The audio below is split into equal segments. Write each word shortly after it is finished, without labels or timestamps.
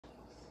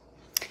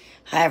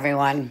Hi,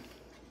 everyone.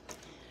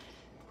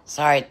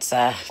 Sorry, it's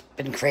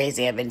been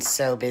crazy. I've been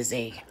so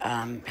busy.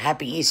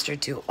 Happy Easter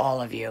to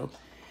all of you.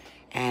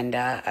 And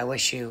I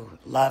wish you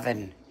love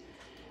and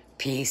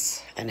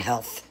peace and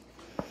health.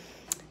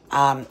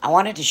 I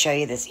wanted to show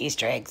you this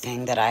Easter egg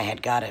thing that I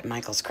had got at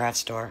Michael's craft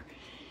store.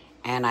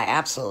 And I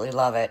absolutely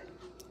love it.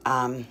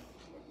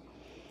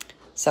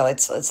 So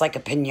it's like a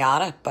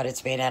piñata, but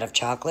it's made out of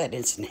chocolate.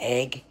 It's an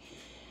egg.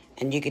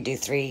 And you could do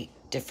 3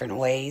 different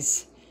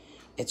ways.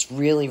 It's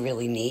really,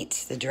 really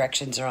neat. The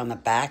directions are on the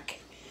back.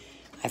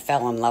 I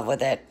fell in love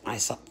with it. I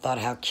thought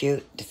how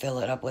cute to fill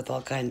it up with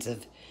all kinds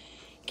of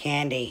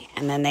candy.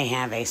 And then they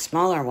have a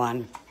smaller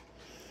one.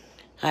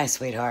 Hi,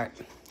 sweetheart.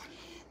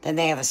 Then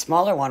they have a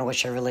smaller one,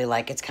 which I really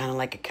like. It's kind of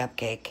like a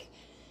cupcake.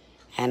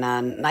 And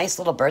a nice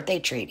little birthday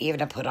treat, even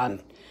to put on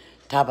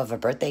top of a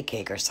birthday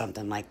cake or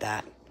something like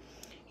that.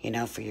 You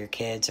know, for your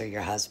kids or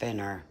your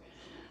husband. Or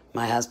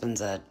my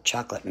husband's a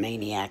chocolate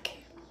maniac.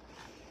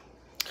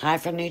 Hi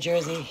from New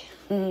Jersey.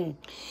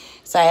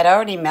 So I had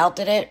already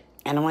melted it.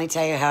 And I'm going to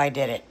tell you how I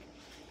did it.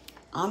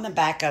 On the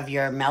back of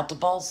your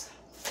meltables.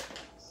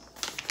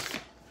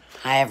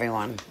 Hi,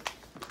 everyone.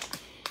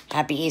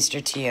 Happy Easter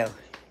to you.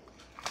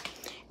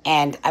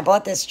 And I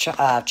bought this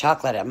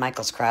chocolate at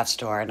Michael's craft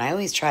store. And I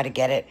always try to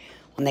get it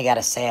when they got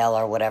a sale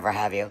or whatever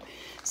have you.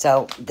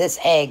 So this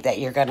egg that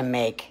you're going to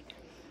make,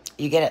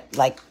 you get it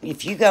like,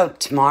 if you go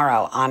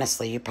tomorrow,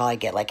 honestly, you probably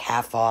get like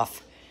half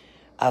off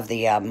of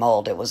the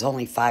mold. It was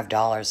only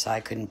 $5, so I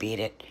couldn't beat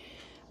it.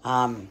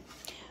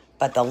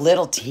 But the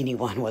little teeny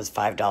one was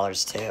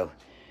 $5 too,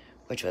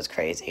 which was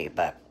crazy.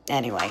 But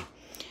anyway,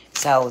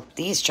 so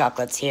these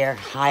chocolates here.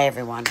 Hi,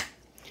 everyone.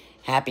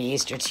 Happy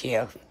Easter to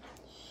you.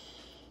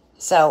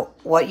 So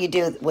what you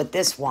do with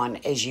this one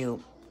is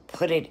you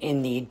put it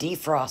in the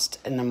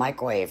defrost in the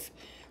microwave,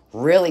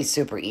 really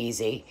super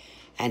easy,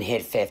 and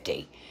hit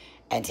 50.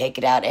 And take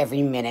it out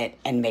every minute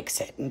and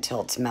mix it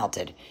until it's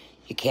melted.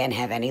 You can't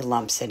have any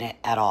lumps in it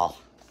at all.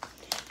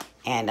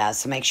 And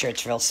so make sure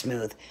it's real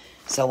smooth.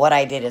 So what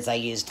I did is I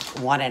used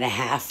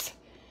 1.5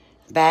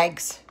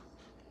 bags.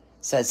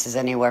 So this is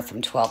anywhere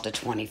from 12 to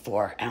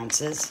 24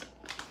 ounces.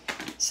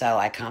 So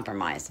I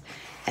compromised.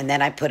 And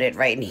then I put it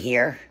right in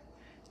here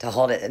to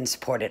hold it and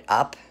support it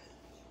up.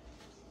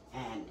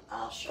 And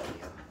I'll show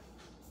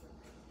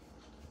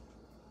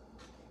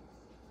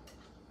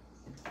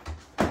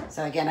you.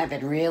 So again, I've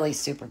been really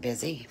super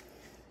busy.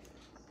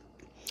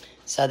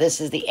 So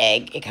this is the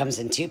egg. It comes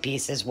in 2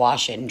 pieces.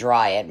 Wash it and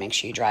dry it. Make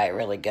sure you dry it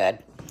really good.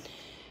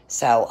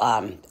 So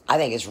I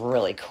think it's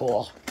really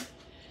cool.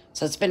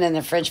 So it's been in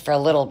the fridge for a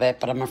little bit,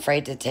 but I'm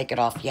afraid to take it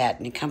off yet.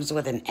 And it comes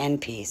with an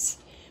end piece.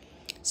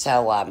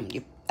 So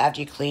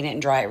after you clean it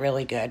and dry it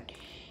really good,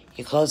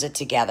 you close it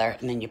together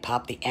and then you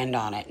pop the end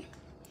on it.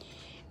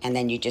 And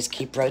then you just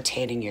keep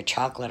rotating your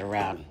chocolate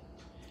around.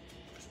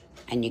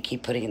 And you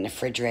keep putting it in the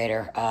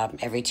refrigerator.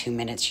 Every 2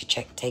 minutes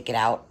you take it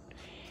out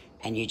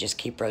and you just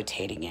keep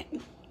rotating it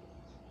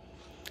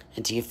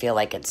until you feel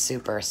like it's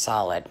super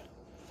solid.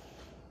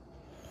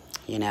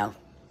 You know,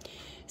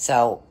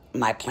 so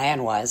my plan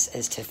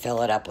is to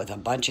fill it up with a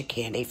bunch of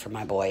candy for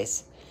my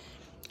boys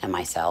and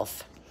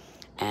myself.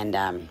 And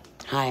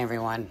hi,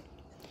 everyone.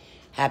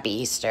 Happy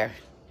Easter.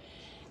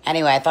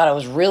 Anyway, I thought it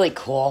was really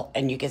cool,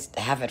 and you could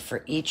have it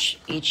for each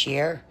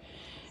year,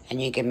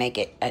 and you can make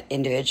it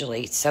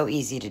individually. It's so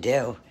easy to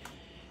do,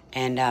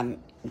 and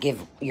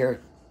give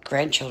your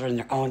grandchildren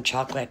their own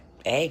chocolate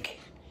egg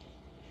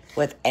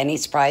with any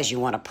surprise you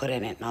want to put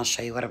in it. And I'll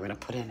show you what I'm going to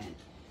put in it.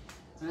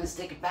 I'm going to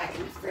stick it back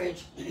in the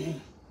fridge.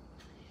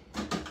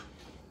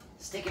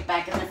 Stick it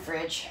back in the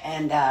fridge.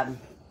 And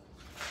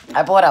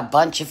I bought a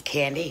bunch of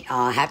candy.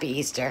 Happy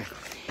Easter.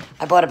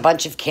 I bought a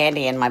bunch of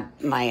candy and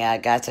my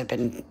guys have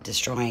been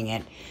destroying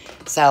it.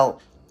 So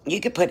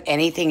you could put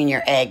anything in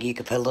your egg. You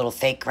could put a little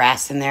fake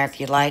grass in there if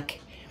you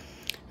like.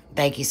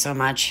 Thank you so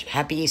much.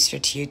 Happy Easter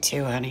to you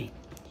too, honey.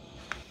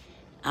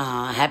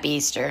 Happy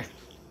Easter.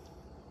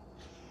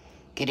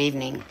 Good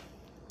evening.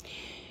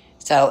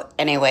 So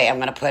anyway, I'm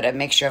going to put a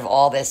mixture of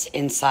all this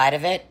inside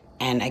of it.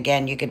 And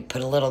again, you could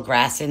put a little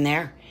grass in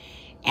there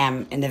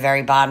and in the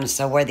very bottom.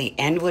 So where the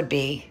end would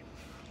be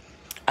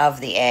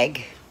of the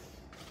egg,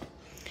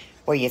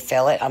 where you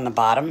fill it on the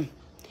bottom,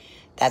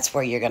 that's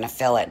where you're going to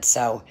fill it.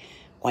 So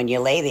when you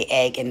lay the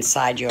egg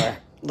inside your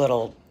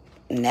little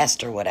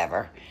nest or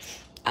whatever,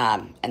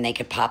 and they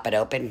could pop it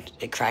open,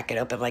 crack it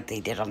open like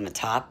they did on the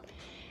top.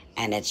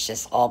 And it's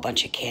just all a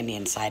bunch of candy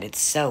inside. It's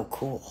so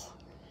cool.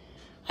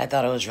 I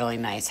thought it was really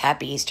nice.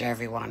 Happy Easter,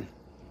 everyone.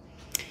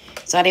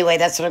 So anyway,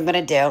 that's what I'm going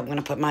to do. I'm going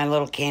to put my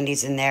little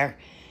candies in there.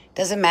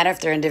 Doesn't matter if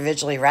they're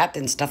individually wrapped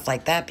and stuff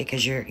like that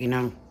because they're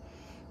going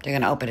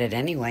to open it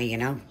anyway, you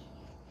know.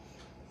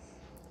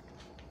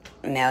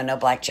 No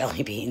black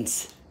jelly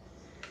beans.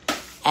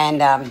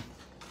 And I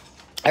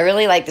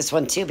really like this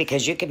one too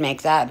because you could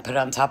make that and put it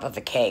on top of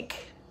a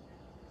cake.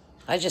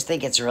 I just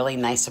think it's a really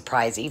nice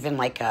surprise. Even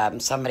like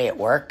somebody at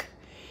work,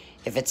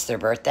 if it's their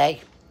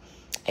birthday.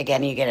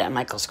 Again, you get it at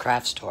Michael's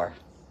craft store.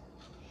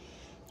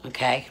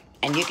 Okay?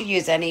 And you can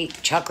use any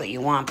chocolate you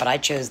want, but I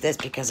chose this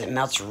because it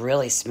melts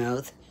really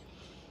smooth.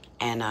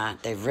 and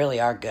they really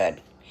are good.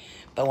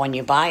 But when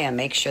you buy them,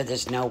 make sure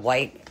there's no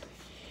white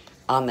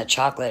on the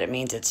chocolate. It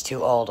means it's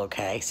too old,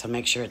 okay? So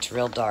make sure it's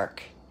real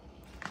dark,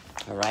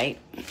 all right?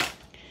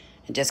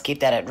 And just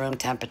keep that at room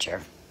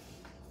temperature.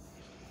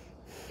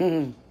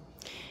 Yeah,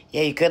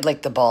 you could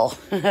lick the bowl.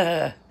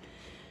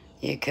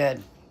 You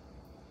could.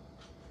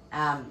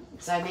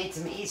 So I made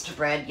some Easter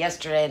bread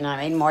yesterday, and I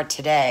made more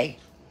today.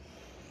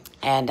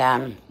 And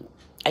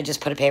I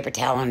just put a paper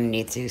towel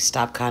underneath to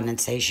stop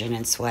condensation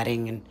and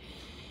sweating,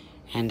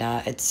 and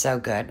it's so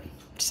good.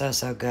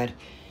 So good.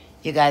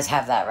 You guys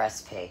have that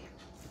recipe.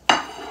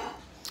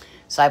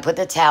 So I put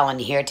the towel in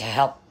here to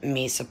help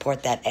me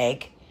support that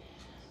egg,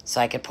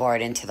 so I could pour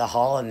it into the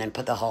hole and then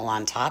put the hole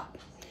on top.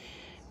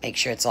 Make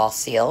sure it's all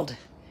sealed,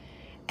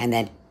 and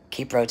then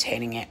keep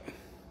rotating it.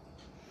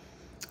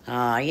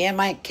 Yeah,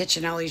 my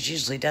kitchen always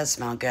usually does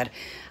smell good.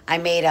 I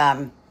made,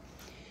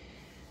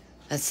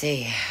 let's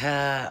see,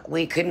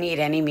 we couldn't eat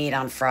any meat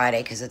on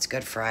Friday because it's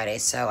Good Friday,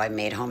 so I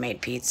made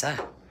homemade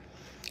pizza.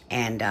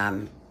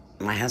 And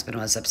my husband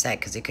was upset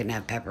because he couldn't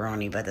have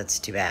pepperoni, but that's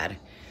too bad.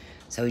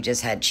 So we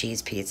just had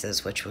cheese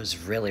pizzas, which was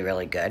really,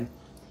 really good.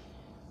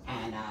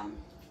 And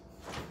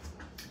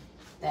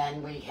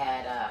then we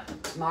had,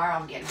 tomorrow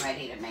I'm getting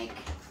ready to make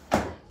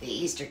the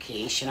Easter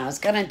quiche. And I was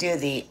going to do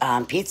the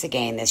pizza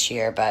game this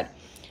year, but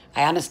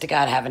I honest to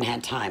God haven't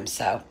had time.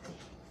 So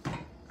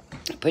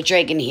put your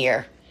egg in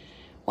here.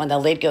 When the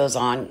lid goes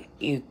on,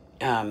 you,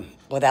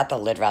 without the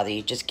lid rather,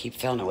 you just keep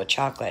filling it with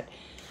chocolate.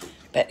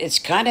 But it's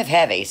kind of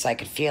heavy, so I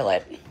could feel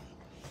it.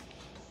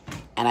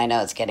 And I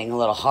know it's getting a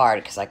little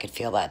hard because I could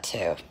feel that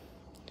too.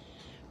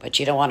 But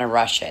you don't want to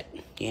rush it,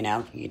 you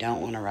know? You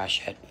don't want to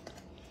rush it.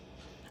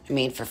 I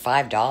mean, for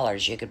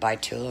 $5, you could buy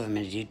 2 of them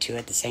and do 2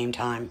 at the same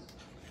time.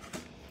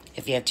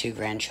 If you have 2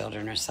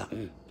 grandchildren or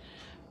something.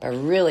 But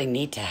really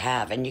neat to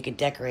have. And you can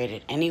decorate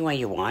it any way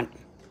you want.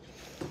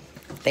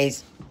 They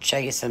show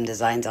you some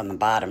designs on the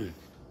bottom.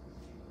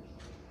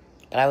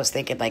 But I was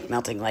thinking like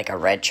melting like a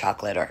red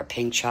chocolate or a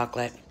pink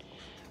chocolate.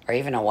 Or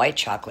even a white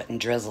chocolate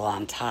and drizzle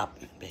on top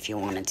if you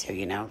wanted to,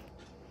 you know.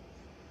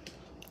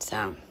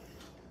 So.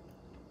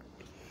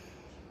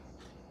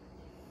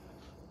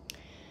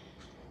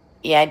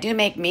 Yeah, I do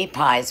make meat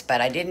pies, but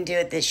I didn't do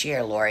it this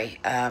year, Lori.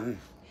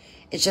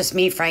 It's just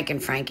me, Frank,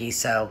 and Frankie,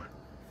 so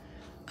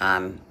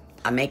I'm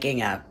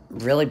making a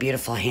really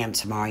beautiful ham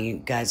tomorrow. You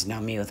guys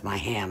know me with my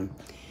ham.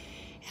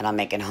 And I'm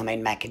making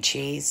homemade mac and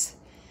cheese.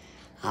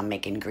 I'm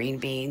making green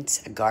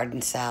beans, a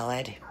garden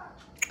salad,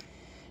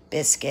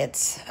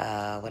 biscuits,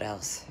 what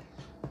else?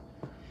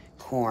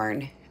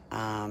 Corn.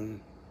 I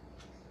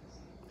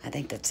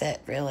think that's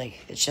it, really.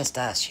 It's just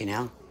us, you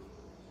know.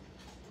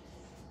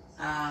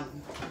 I'll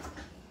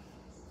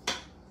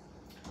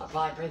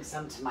probably bring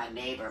some to my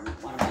neighbor.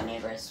 One of my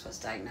neighbors was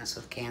diagnosed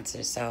with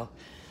cancer, so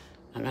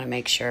I'm going to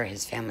make sure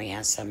his family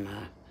has some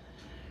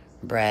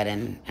bread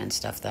and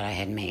stuff that I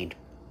had made.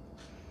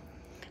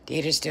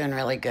 Dieter's doing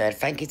really good.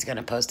 Frankie's going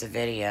to post a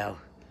video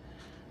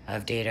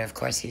of Dieter. Of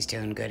course, he's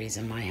doing good. He's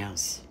in my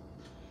house.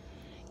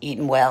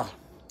 Eating well.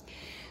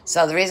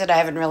 So the reason I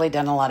haven't really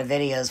done a lot of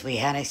videos, we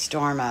had a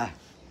storm about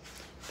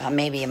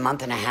maybe a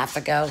month and a half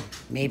ago,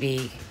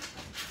 maybe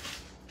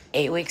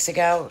 8 weeks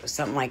ago,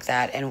 something like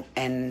that.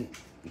 And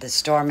the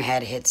storm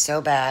had hit so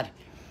bad,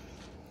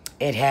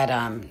 it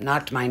had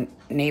knocked my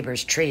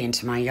neighbor's tree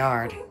into my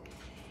yard.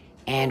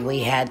 And we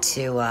had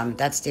to,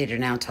 that's Dieter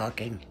now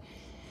talking.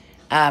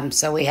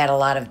 So we had a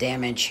lot of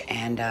damage,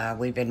 and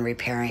we've been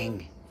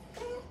repairing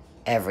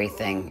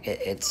everything.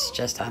 It's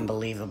just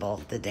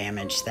unbelievable, the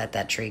damage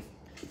that tree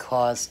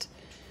caused.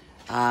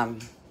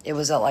 It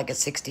was like a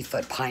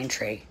 60-foot pine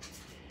tree,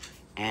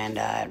 and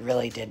it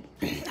really did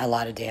a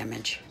lot of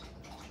damage.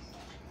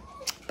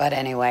 But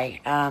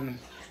anyway,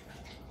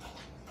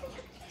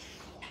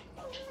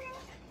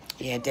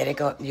 yeah, did it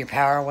go? Your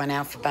power went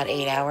out for about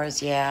 8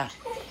 hours? Yeah,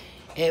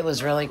 it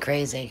was really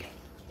crazy.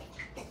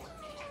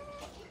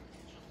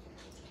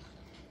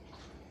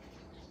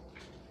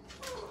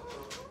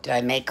 Do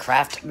I make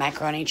Kraft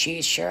macaroni and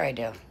cheese? Sure I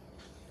do.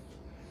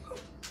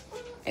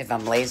 If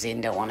I'm lazy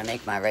and don't want to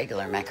make my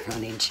regular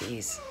macaroni and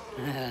cheese.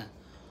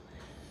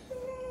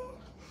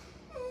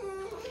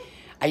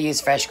 I use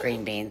fresh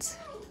green beans.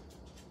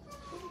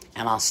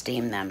 And I'll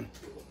steam them.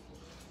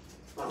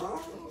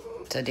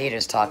 So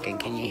Dieter's talking.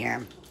 Can you hear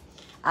him?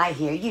 I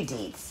hear you,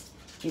 Dietz.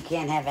 You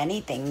can't have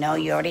anything. No,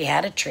 you already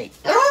had a treat.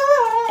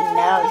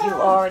 No, you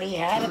already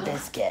had a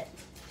biscuit.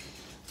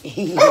 All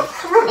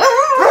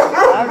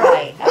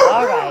right.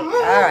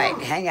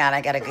 Hang on,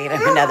 I gotta get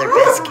him another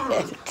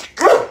biscuit.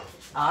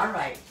 All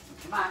right,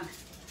 come on.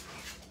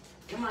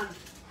 You want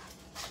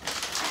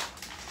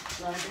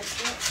a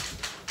biscuit?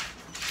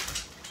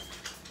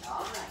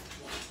 All right.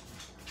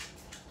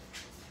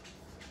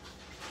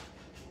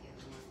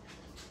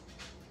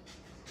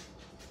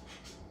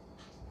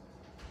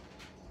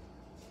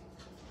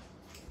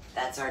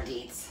 That's our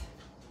Dietz.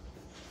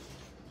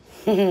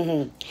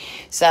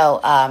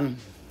 So,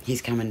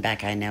 he's coming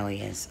back. I know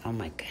he is. Oh,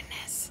 my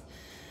goodness.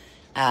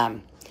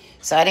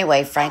 So,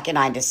 anyway, Frank and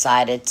I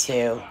decided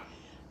to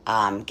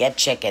get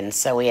chickens.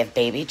 So we have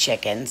baby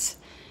chickens,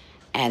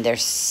 and they're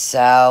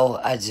so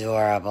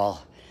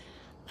adorable.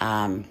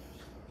 I'll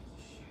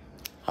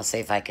see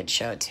if I could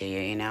show it to you,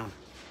 you know.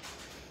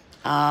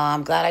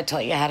 I'm glad I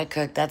taught you how to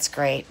cook. That's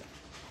great.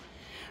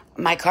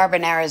 My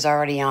carbonara is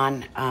already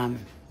on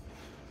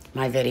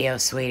my video,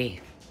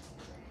 sweetie.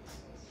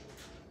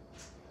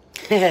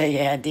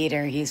 Yeah,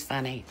 Dieter, he's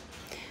funny.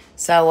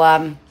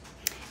 So,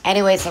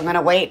 anyways, I'm going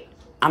to wait.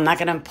 I'm not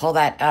going to pull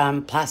that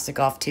plastic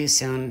off too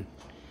soon.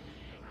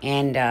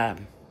 And,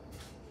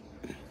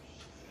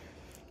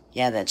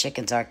 yeah, the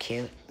chickens are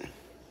cute.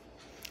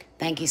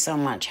 Thank you so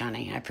much,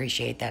 honey. I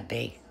appreciate that,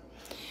 B.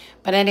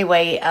 But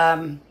anyway,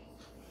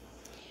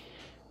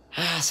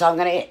 so I'm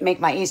going to make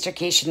my Easter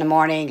quiche in the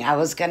morning. I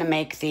was going to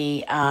make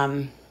the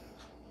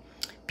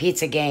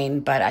pizza again,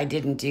 but I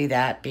didn't do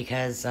that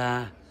because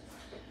I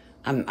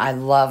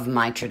love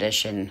my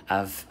tradition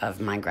of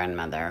my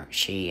grandmother.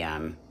 She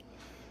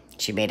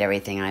made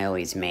everything I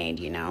always made,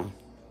 you know.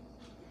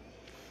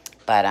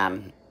 But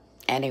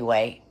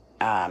anyway,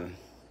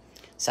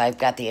 so I've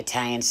got the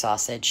Italian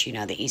sausage, you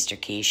know, the Easter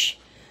quiche.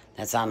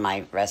 That's on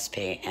my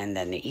recipe, and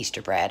then the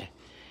Easter bread,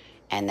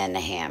 and then the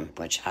ham,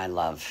 which I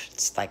love.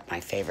 It's like my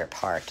favorite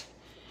part.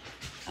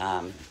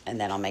 And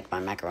then I'll make my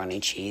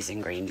macaroni, cheese,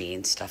 and green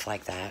beans, stuff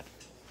like that.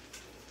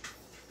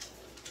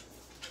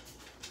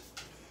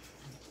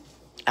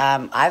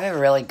 I have a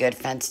really good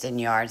fenced-in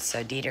yard,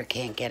 so Dieter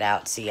can't get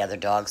out and see other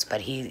dogs,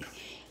 but he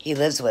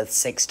lives with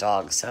 6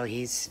 dogs, so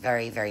he's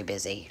very, very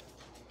busy.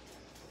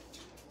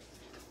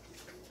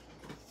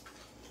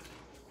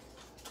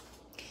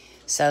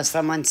 So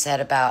someone said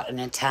about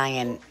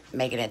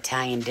make an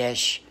Italian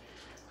dish.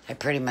 I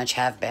pretty much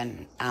have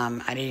been. I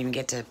didn't even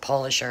get to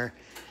Polish or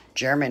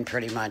German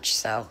pretty much,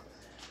 so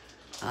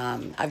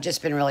I've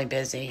just been really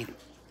busy.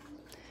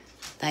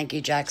 Thank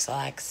you, Jack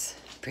Slacks.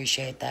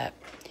 Appreciate that.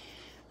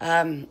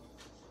 I'm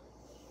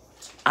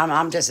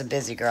just a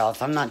busy girl.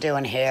 If I'm not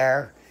doing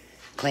hair,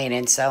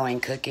 cleaning,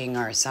 sewing, cooking,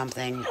 or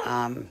something,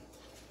 I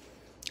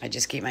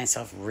just keep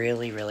myself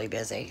really, really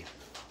busy.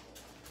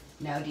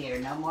 No, dear,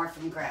 no more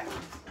from Grandma.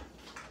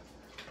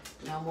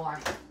 No more.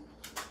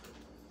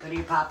 Go to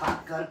your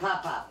pop-up. Go to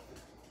pop-up.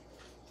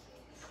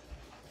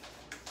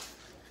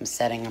 I'm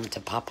setting them to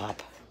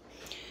pop-up.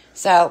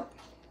 So,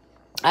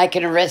 I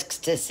can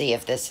risk to see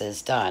if this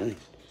is done.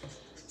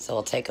 So,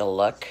 we'll take a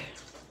look.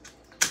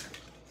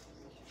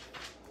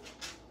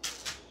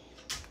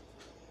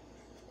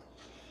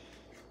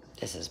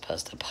 This is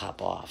supposed to pop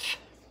off.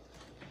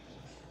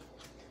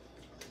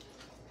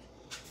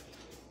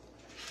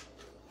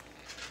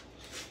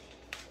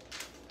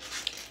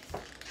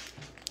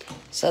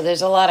 So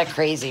there's a lot of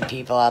crazy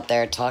people out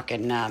there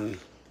talking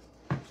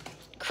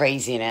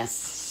craziness,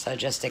 so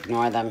just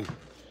ignore them.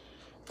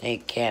 They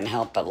can't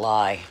help but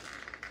lie.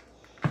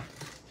 A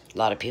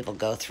lot of people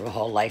go through a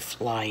whole life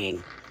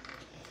lying.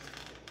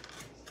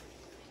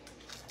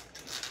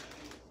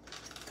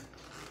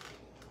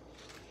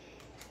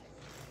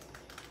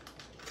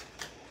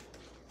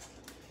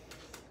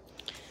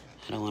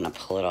 I don't want to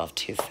pull it off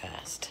too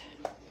fast.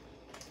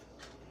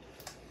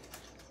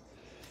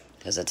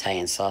 Those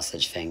Italian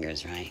sausage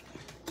fingers, right?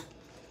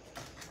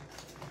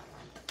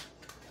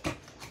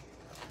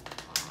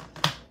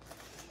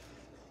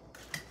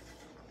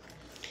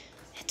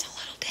 It's a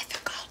little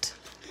difficult.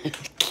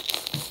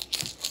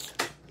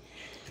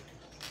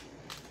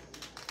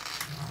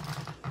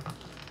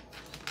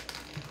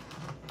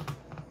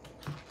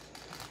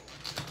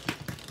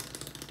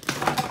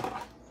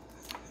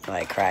 Oh,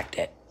 I cracked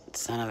it.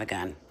 Son of a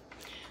gun.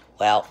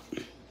 Well,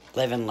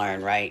 live and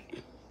learn, right?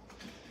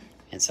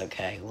 It's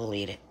okay. We'll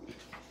eat it.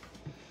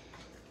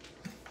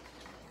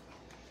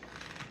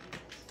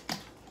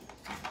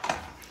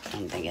 I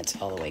don't think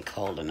it's all the way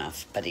cold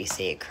enough, but you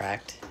see it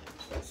cracked?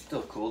 It's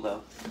still cool,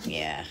 though.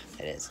 Yeah,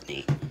 it is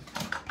neat.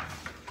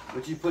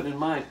 What you putting in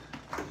mine?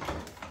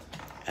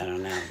 I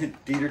don't know.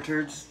 Dieter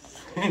turds?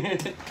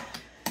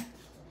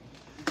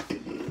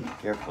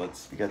 Careful,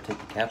 you gotta take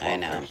the cap off. I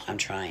know. First. I'm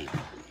trying.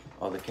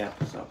 Oh, the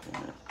cap is off in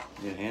there.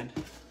 You need a hand?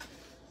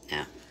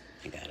 No,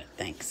 I got it.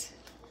 Thanks.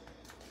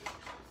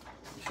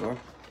 You sure?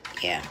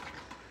 Yeah.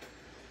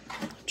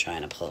 I'm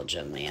trying to pull it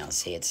gently out.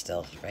 See, it's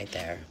still right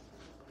there.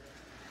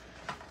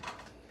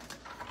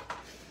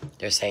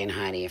 They're saying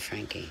hi to you,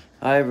 Frankie.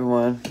 Hi,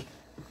 everyone.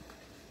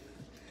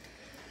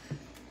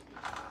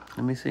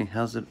 Let me see.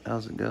 How's it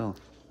go?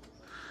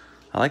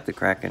 I like the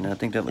cracking. I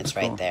think that looks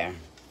cool. It's right there.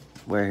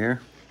 Where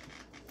here?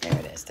 There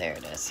it is. There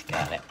it is.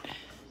 Got it.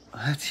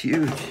 That's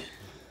huge.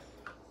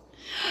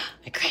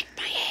 I cracked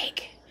my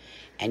egg.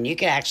 And you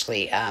can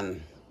actually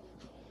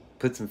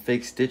put some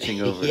fake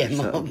stitching over it.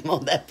 Yeah,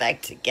 mold that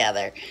back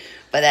together.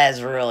 But that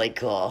is really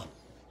cool.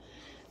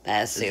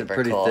 That is super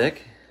cool. Is it pretty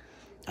thick?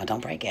 Oh,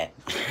 don't break it.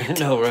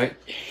 No, right?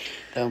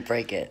 Don't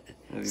break it.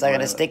 So I'm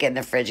gonna stick it in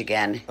the fridge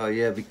again. Oh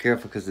yeah, be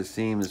careful because the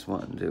seam is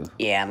wanting to.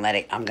 Yeah,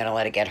 I'm gonna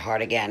let it get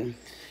hard again.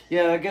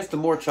 Yeah, I guess the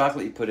more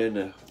chocolate you put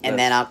in, and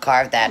then I'll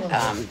carve that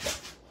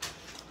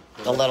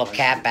the little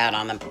cap out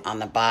on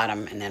the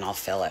bottom, and then I'll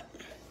fill it.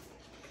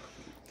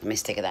 Let me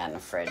stick that in the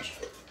fridge.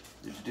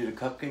 Did you do the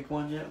cupcake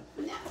one yet?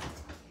 No.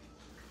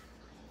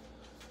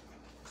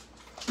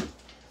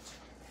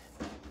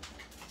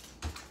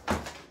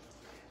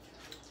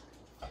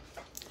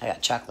 I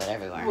got chocolate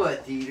everywhere.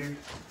 What, Dieter?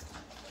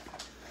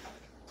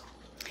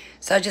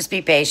 So just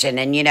be patient.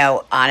 And, you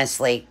know,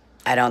 honestly,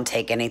 I don't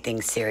take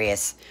anything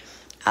serious.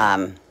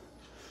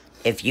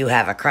 If you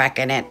have a crack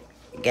in it,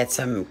 get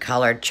some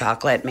colored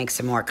chocolate. Make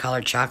some more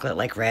colored chocolate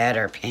like red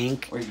or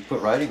pink. Or you can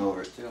put writing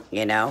over it, too.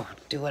 You know,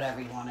 do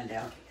whatever you want to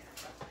do.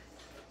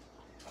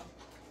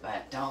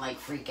 But don't, like,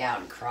 freak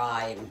out and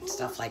cry and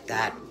stuff like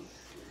that.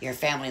 Your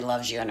family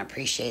loves you and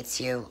appreciates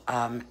you.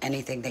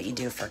 Anything that you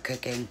do for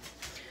cooking.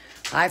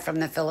 Hi from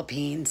the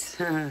Philippines.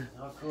 How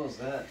cool is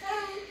that?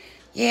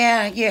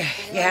 Yeah, you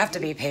have to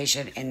be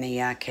patient in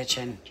the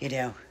kitchen. You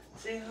do.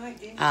 Say hi,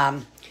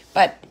 Dieter.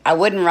 But I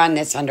wouldn't run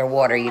this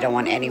underwater. You don't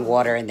want any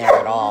water in there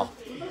at all.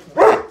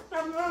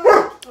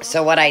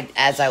 So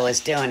as I was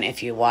doing,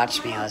 if you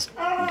watch me, I was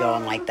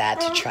going like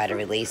that to try to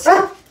release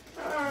it.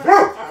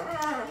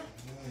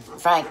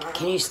 Frank,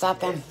 can you stop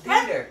them?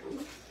 Dieter.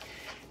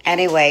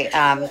 Anyway,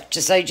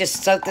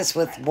 just soak this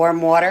with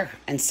warm water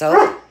and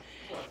soap.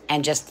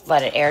 And just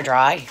let it air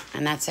dry,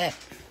 and that's it.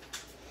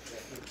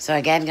 So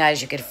again,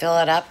 guys, you could fill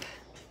it up.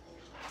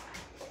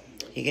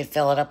 You could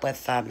fill it up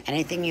with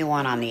anything you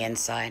want on the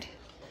inside.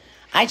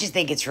 I just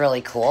think it's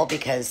really cool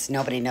because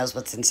nobody knows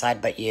what's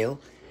inside but you.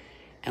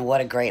 And what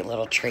a great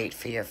little treat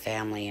for your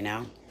family, you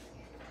know?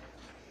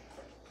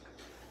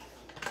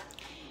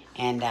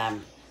 And I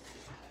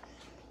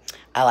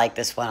like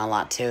this one a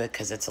lot, too,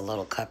 because it's a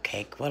little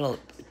cupcake. What a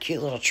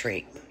cute little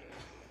treat.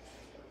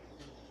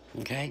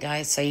 Okay,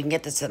 guys, so you can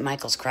get this at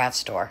Michael's Craft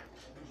Store.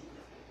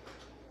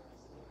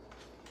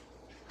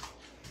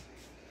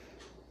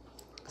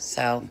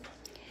 So,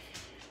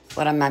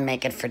 what am I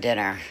making for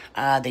dinner?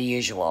 My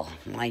usual.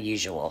 My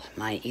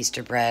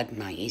Easter bread,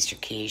 my Easter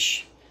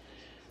quiche.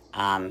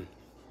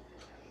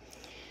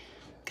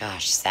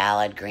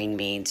 Salad, green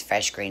beans,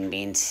 fresh green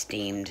beans,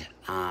 steamed,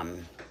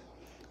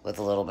 with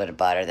a little bit of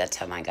butter. That's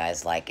how my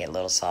guys like it. A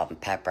little salt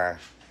and pepper.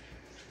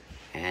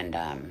 And,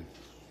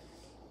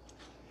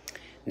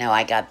 no,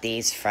 I got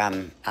these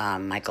from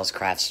Michael's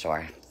Craft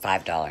Store,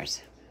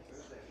 $5.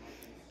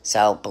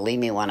 So believe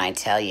me when I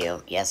tell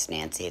you, yes,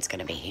 Nancy, it's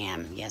going to be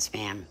ham. Yes,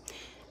 ma'am.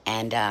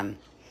 And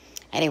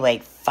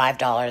anyway,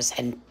 $5.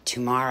 And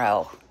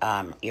tomorrow,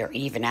 or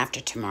even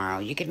after tomorrow,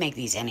 you could make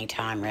these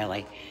anytime,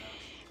 really.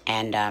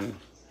 And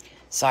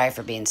sorry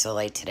for being so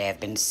late today.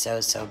 I've been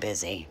so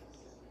busy.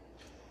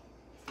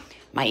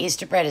 My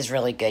Easter bread is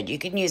really good. You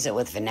can use it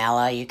with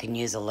vanilla. You can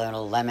use a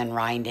little lemon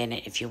rind in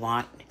it if you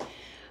want.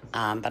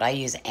 But I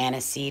use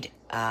aniseed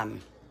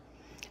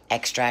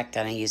extract,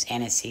 and I use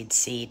aniseed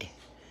seed.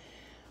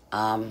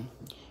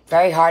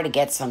 Very hard to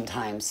get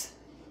sometimes.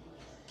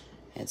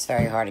 It's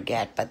very hard to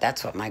get, but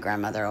that's what my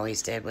grandmother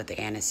always did with the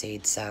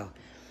aniseed. So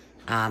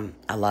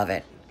I love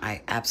it.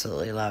 I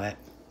absolutely love it.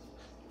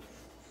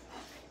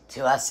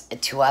 To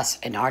us,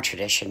 in our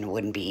tradition, it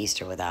wouldn't be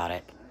Easter without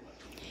it.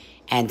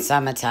 And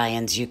some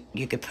Italians,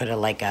 you could put a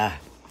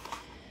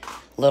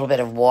little bit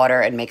of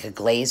water and make a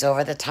glaze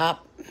over the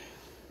top.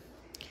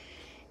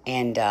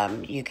 And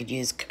you could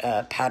use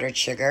powdered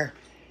sugar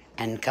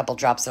and a couple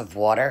drops of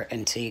water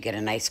until you get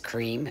a nice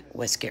cream.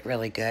 Whisk it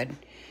really good.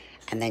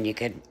 And then you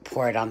could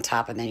pour it on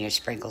top and then your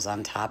sprinkles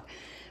on top.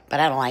 But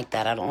I don't like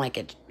that. I don't like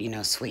it,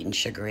 sweet and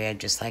sugary. I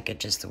just like it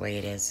just the way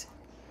it is.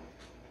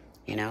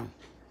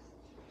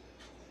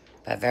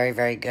 But very,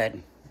 very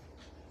good.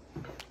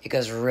 It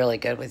goes really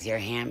good with your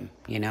ham,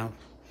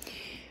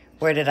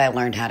 Where did I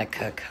learn how to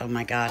cook? Oh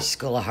my gosh,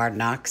 School of Hard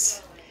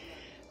Knocks.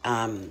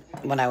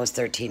 When I was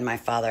 13, my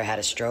father had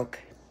a stroke,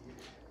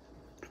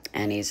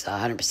 and he's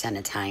 100%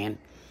 Italian.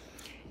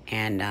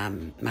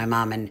 And my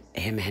mom and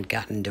him had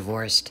gotten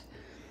divorced,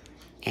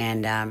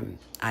 and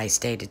I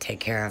stayed to take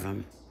care of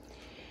him.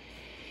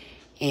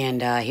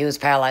 And he was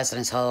paralyzed on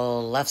his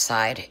whole left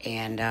side,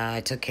 and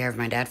I took care of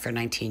my dad for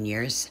 19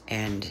 years,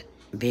 and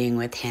being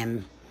with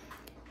him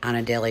on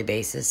a daily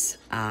basis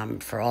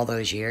for all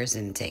those years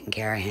and taking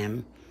care of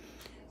him,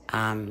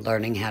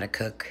 learning how to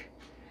cook,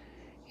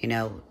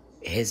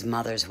 his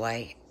mother's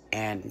way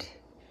and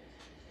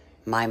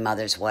my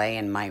mother's way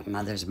and my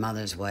mother's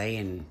mother's way,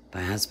 and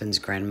my husband's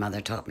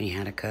grandmother taught me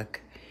how to cook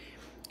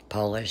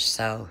Polish.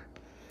 So,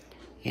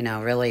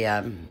 really,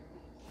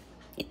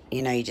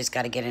 you just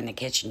got to get in the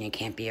kitchen. You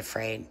can't be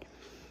afraid.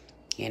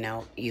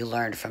 You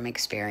learn from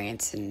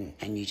experience,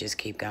 and you just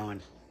keep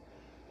going.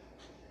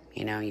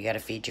 You got to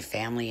feed your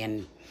family,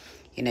 and,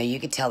 you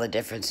could tell the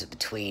difference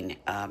between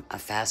a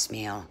fast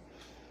meal,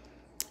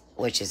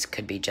 which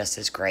could be just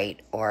as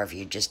great, or if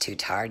you're just too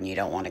tired and you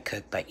don't want to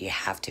cook, but you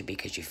have to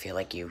because you feel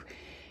like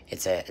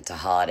it's a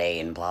holiday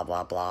and blah,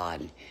 blah, blah.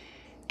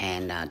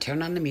 And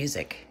turn on the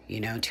music,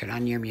 turn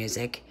on your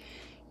music,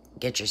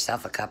 get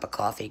yourself a cup of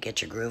coffee,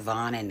 get your groove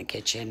on in the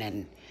kitchen,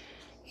 and,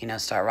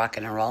 start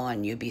rocking and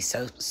rolling. You'd be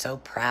so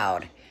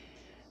proud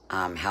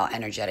how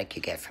energetic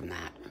you get from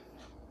that.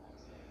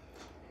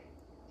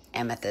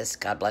 Amethyst,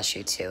 God bless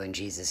you too, in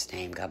Jesus'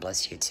 name. God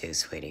bless you too,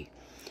 sweetie.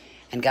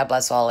 And God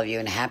bless all of you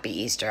and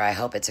happy Easter. I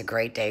hope it's a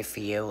great day for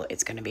you.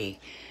 It's going to be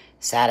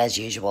sad as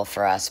usual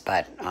for us,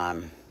 but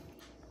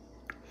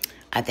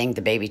I think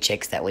the baby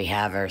chicks that we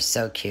have are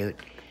so cute.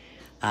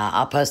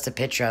 I'll post a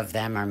picture of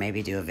them or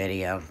maybe do a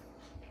video.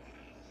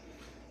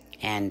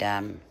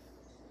 And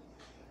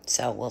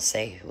so we'll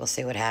see. We'll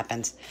see what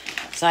happens.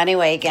 So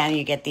anyway, again,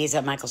 you get these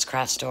at Michael's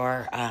Craft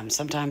Store.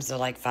 Sometimes they're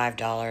like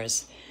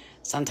 $5.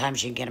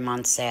 Sometimes you can get them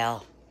on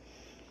sale.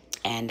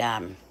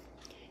 And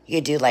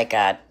you do like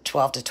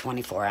 12 to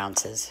 24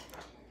 ounces.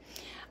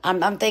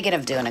 I'm thinking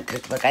of doing a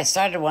cookbook. I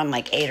started one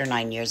like 8 or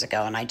 9 years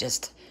ago,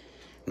 and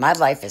my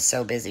life is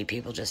so busy.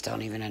 People just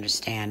don't even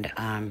understand.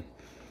 I'm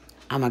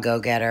a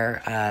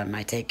go-getter.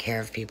 I take care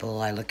of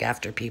people. I look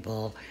after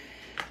people.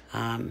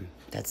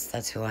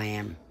 That's who I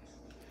am.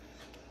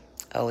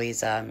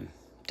 Always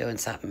doing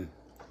something.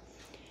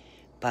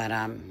 But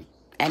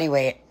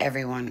anyway,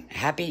 everyone,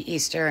 happy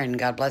Easter and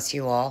God bless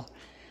you all.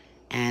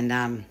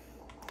 And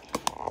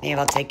maybe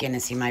I'll take you in to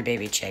see my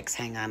baby chicks.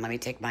 Hang on, let me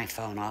take my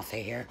phone off of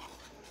here.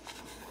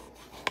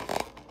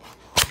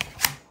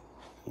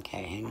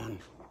 Okay, hang on.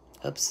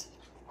 Oops.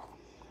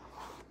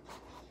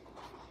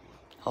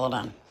 Hold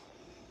on.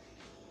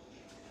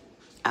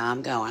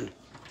 I'm going.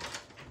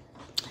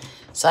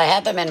 So I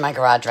have them in my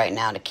garage right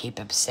now to keep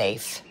them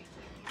safe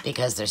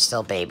because they're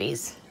still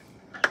babies.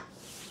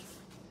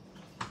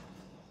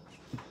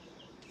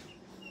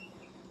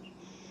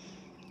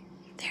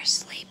 They're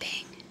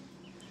sleeping.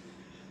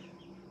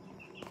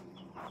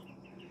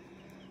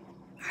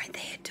 Aren't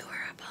they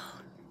adorable?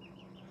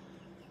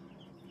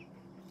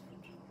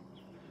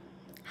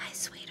 Hi,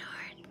 sweetheart.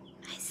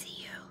 I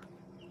see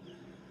you.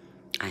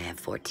 I have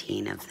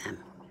 14 of them.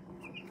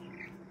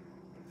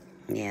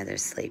 Yeah, they're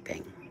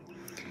sleeping.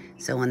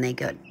 So when they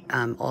get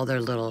all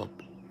their little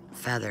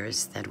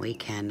feathers, then we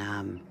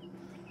can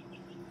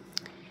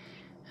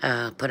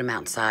put them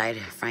outside.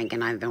 Frank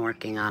and I have been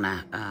working on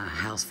a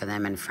house for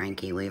them and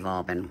Frankie. We've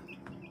all been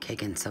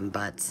kicking some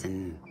butts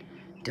and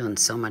doing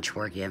so much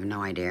work, you have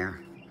no idea.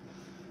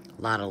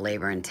 A lot of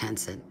labor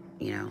intensive,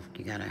 you know,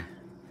 you got a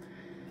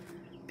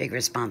big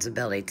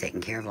responsibility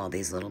taking care of all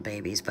these little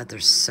babies, but they're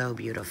so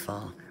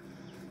beautiful.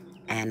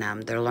 And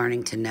they're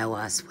learning to know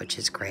us, which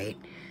is great.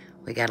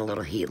 We got a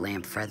little heat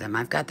lamp for them.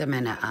 I've got them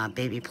in a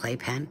baby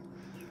playpen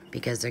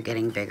because they're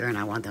getting bigger and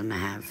I want them to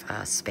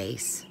have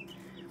space.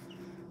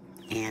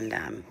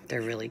 And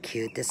they're really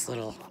cute. This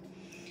little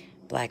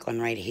black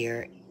one right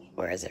here,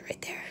 where is it?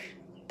 Right there,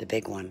 the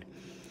big one.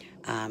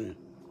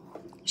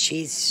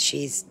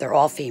 They're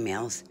all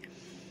females.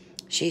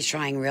 She's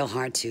trying real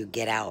hard to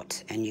get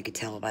out, and you could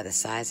tell by the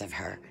size of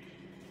her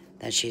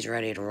that she's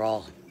ready to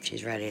roll.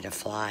 She's ready to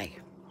fly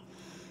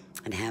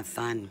and have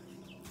fun.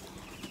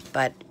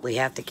 But we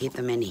have to keep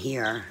them in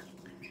here,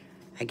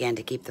 again,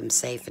 to keep them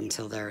safe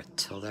until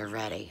they're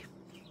ready.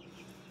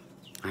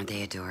 Aren't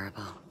they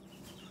adorable?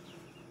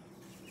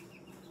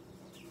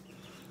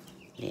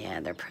 Yeah,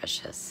 they're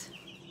precious.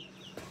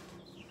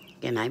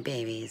 Good night,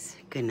 babies.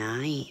 Good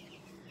night.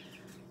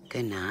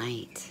 Good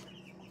night.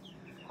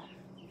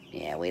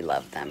 Yeah, we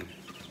love them.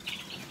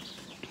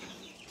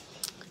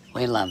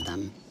 We love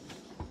them.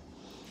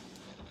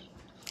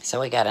 So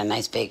we got a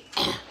nice big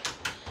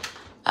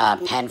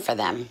pen for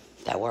them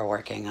that we're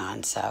working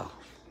on, so.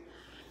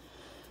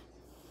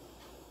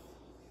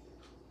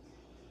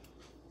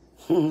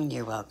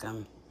 You're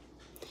welcome.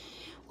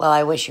 Well,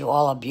 I wish you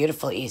all a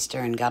beautiful Easter,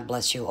 and God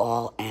bless you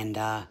all, and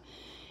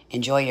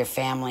enjoy your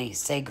family,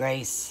 say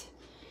grace,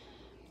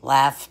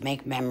 laugh,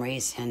 make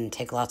memories, and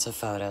take lots of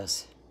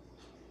photos.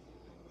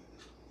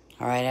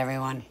 All right,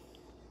 everyone?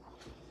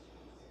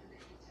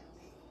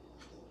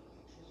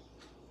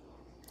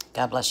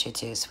 God bless you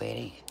too,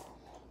 sweetie.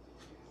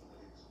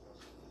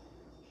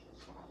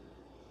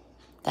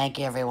 Thank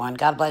you, everyone.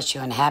 God bless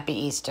you and happy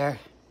Easter.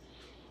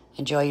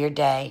 Enjoy your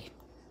day.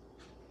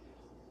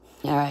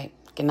 All right.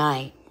 Good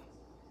night.